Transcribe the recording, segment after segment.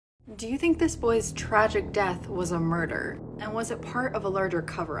Do you think this boy's tragic death was a murder? And was it part of a larger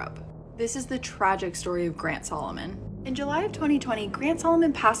cover-up? This is the tragic story of Grant Solomon. In July of 2020, Grant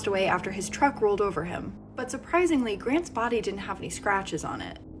Solomon passed away after his truck rolled over him. But surprisingly, Grant's body didn't have any scratches on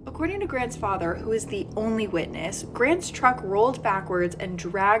it. According to Grant's father, who is the only witness, Grant's truck rolled backwards and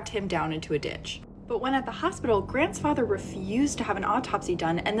dragged him down into a ditch. But when at the hospital, Grant's father refused to have an autopsy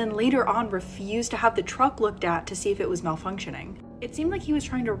done and then later on refused to have the truck looked at to see if it was malfunctioning. It seemed like he was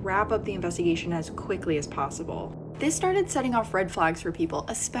trying to wrap up the investigation as quickly as possible. This started setting off red flags for people,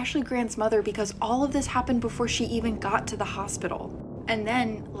 especially Grant's mother, because all of this happened before she even got to the hospital. And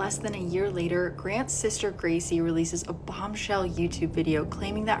then, less than a year later, Grant's sister Gracie releases a bombshell YouTube video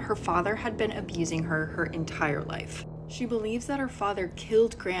claiming that her father had been abusing her entire life. She believes that her father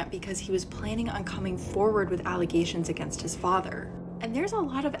killed Grant because he was planning on coming forward with allegations against his father. And there's a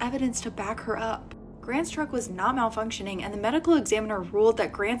lot of evidence to back her up. Grant's truck was not malfunctioning, and the medical examiner ruled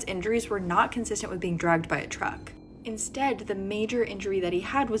that Grant's injuries were not consistent with being dragged by a truck. Instead, the major injury that he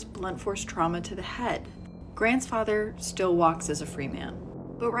had was blunt force trauma to the head. Grant's father still walks as a free man.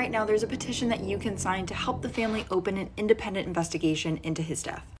 But right now, there's a petition that you can sign to help the family open an independent investigation into his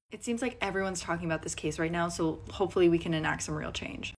death. It seems like everyone's talking about this case right now, so hopefully we can enact some real change.